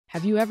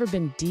Have you ever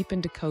been deep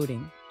into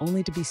coding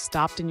only to be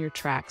stopped in your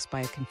tracks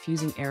by a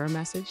confusing error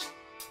message?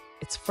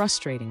 It's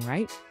frustrating,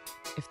 right?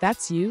 If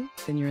that's you,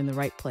 then you're in the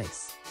right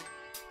place.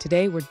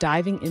 Today, we're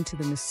diving into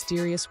the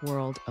mysterious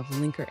world of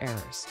linker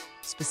errors,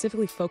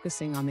 specifically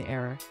focusing on the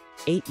error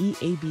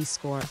AEAB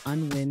score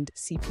unwind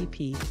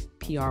CPP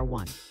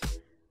PR1.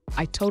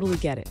 I totally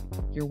get it.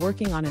 You're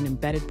working on an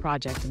embedded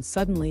project and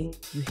suddenly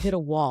you hit a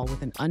wall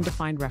with an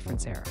undefined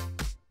reference error.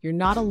 You're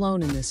not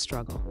alone in this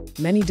struggle.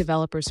 Many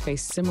developers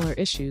face similar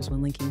issues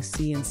when linking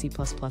C and C++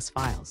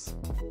 files.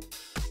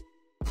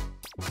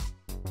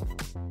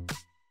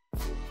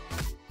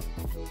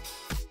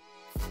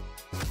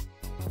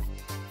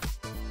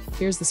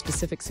 Here's the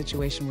specific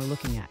situation we're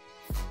looking at.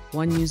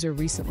 One user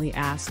recently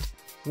asked,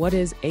 what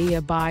is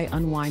AEAB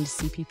unwind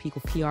CPP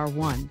equal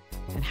PR1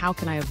 and how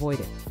can I avoid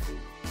it?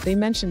 They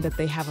mentioned that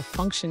they have a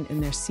function in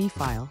their C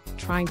file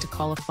trying to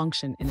call a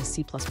function in a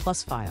C++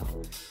 file,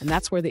 and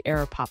that's where the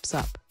error pops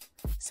up.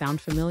 Sound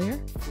familiar?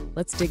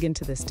 Let's dig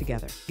into this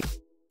together.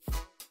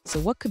 So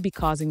what could be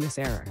causing this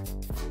error?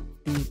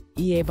 The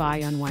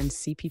AEAB unwind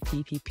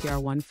CPP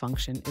PR1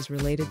 function is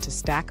related to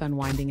stack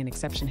unwinding and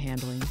exception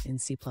handling in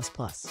C++.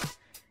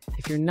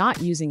 If you're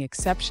not using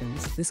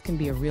exceptions, this can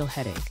be a real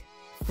headache.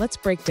 Let's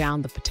break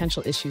down the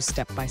potential issues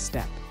step by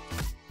step.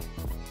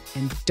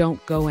 And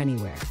don't go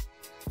anywhere.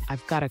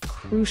 I've got a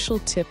crucial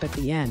tip at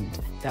the end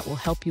that will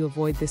help you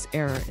avoid this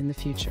error in the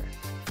future.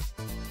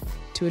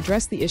 To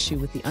address the issue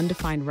with the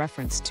undefined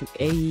reference to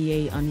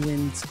AEA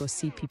unwind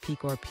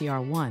CPP or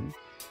PR1,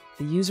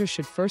 the user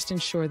should first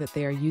ensure that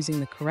they are using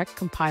the correct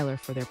compiler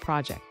for their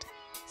project.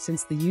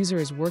 Since the user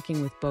is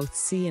working with both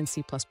C and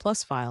C++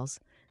 files,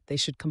 they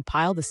should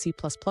compile the C++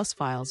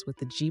 files with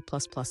the G++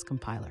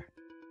 compiler.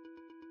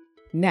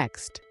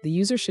 Next, the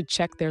user should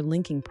check their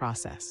linking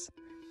process.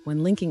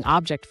 When linking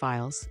object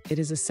files, it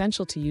is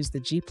essential to use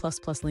the G++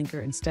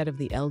 linker instead of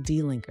the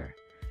LD linker.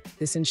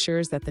 This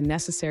ensures that the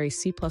necessary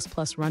C++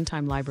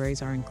 runtime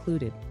libraries are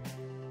included.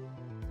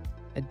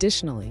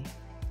 Additionally,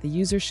 the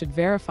user should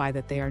verify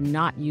that they are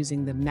not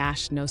using the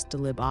mash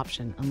nostdelib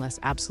option unless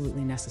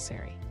absolutely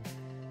necessary.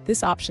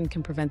 This option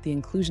can prevent the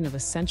inclusion of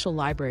essential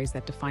libraries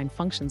that define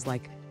functions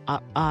like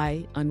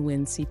I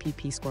unwind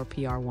CPP score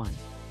PR1.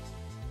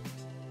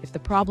 If the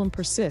problem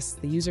persists,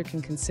 the user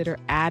can consider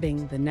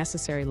adding the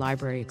necessary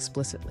library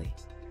explicitly.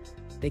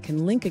 They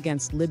can link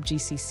against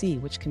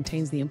libgcc, which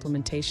contains the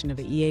implementation of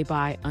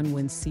AEAB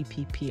unwind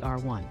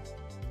CPPR1.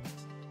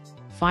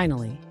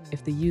 Finally,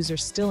 if the user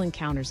still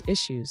encounters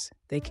issues,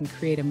 they can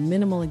create a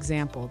minimal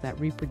example that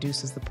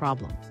reproduces the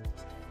problem.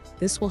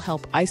 This will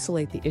help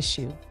isolate the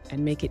issue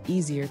and make it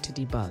easier to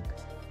debug.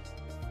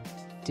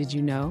 Did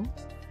you know?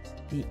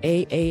 The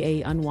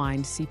AAA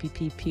unwind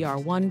CPP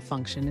PR1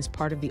 function is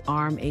part of the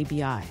ARM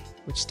ABI,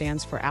 which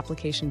stands for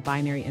Application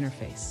Binary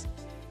Interface.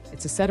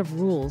 It's a set of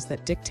rules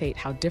that dictate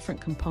how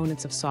different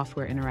components of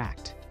software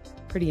interact.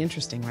 Pretty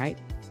interesting, right?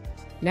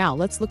 Now,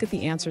 let's look at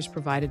the answers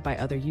provided by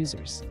other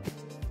users.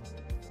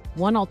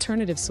 One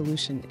alternative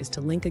solution is to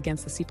link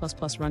against the C++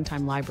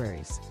 runtime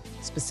libraries,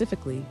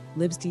 specifically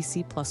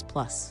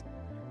libsdc++.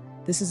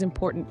 This is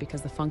important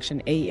because the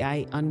function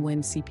AEI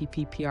unwind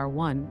CPP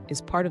PR1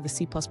 is part of the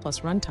C++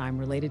 runtime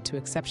related to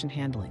exception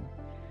handling.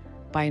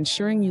 By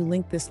ensuring you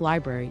link this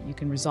library, you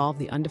can resolve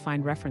the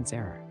undefined reference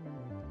error.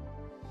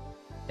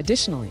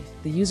 Additionally,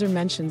 the user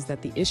mentions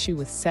that the issue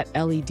with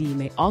setLED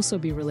may also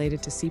be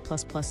related to C++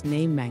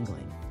 name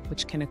mangling,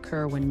 which can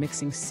occur when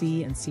mixing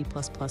C and C++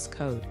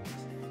 code.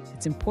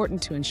 It's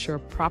important to ensure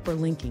proper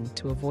linking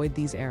to avoid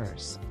these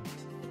errors.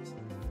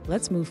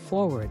 Let's move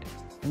forward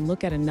and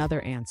look at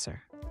another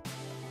answer.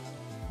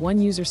 One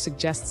user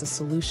suggests a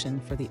solution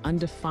for the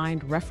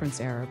undefined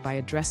reference error by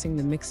addressing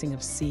the mixing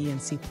of C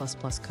and C++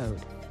 code.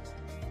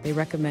 They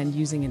recommend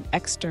using an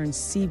extern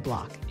C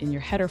block in your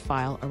header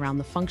file around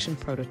the function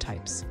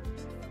prototypes.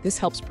 This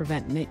helps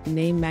prevent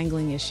name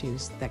mangling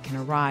issues that can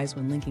arise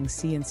when linking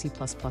C and C++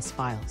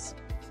 files.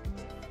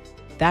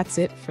 That's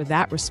it for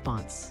that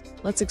response.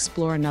 Let's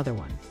explore another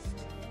one.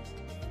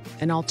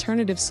 An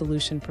alternative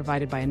solution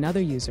provided by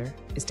another user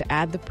is to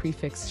add the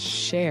prefix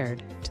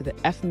shared to the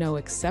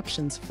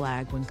fNoExceptions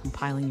flag when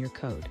compiling your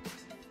code.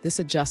 This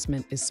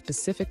adjustment is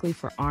specifically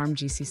for ARM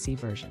GCC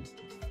version.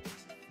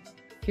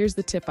 Here's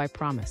the tip I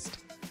promised.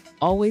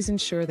 Always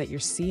ensure that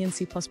your C and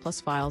C++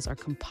 files are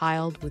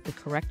compiled with the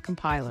correct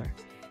compiler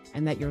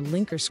and that your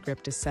linker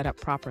script is set up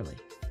properly.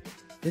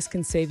 This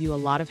can save you a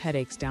lot of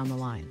headaches down the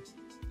line.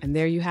 And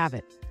there you have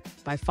it.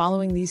 By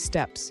following these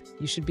steps,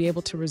 you should be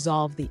able to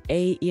resolve the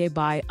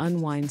AEAB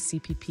unwind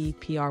CPP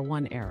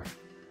PR1 error.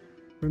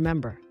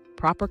 Remember,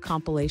 proper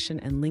compilation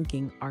and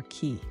linking are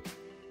key.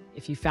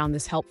 If you found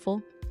this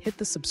helpful, hit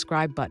the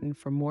subscribe button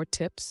for more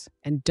tips,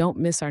 and don't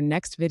miss our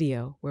next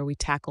video where we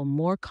tackle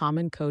more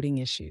common coding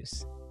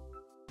issues.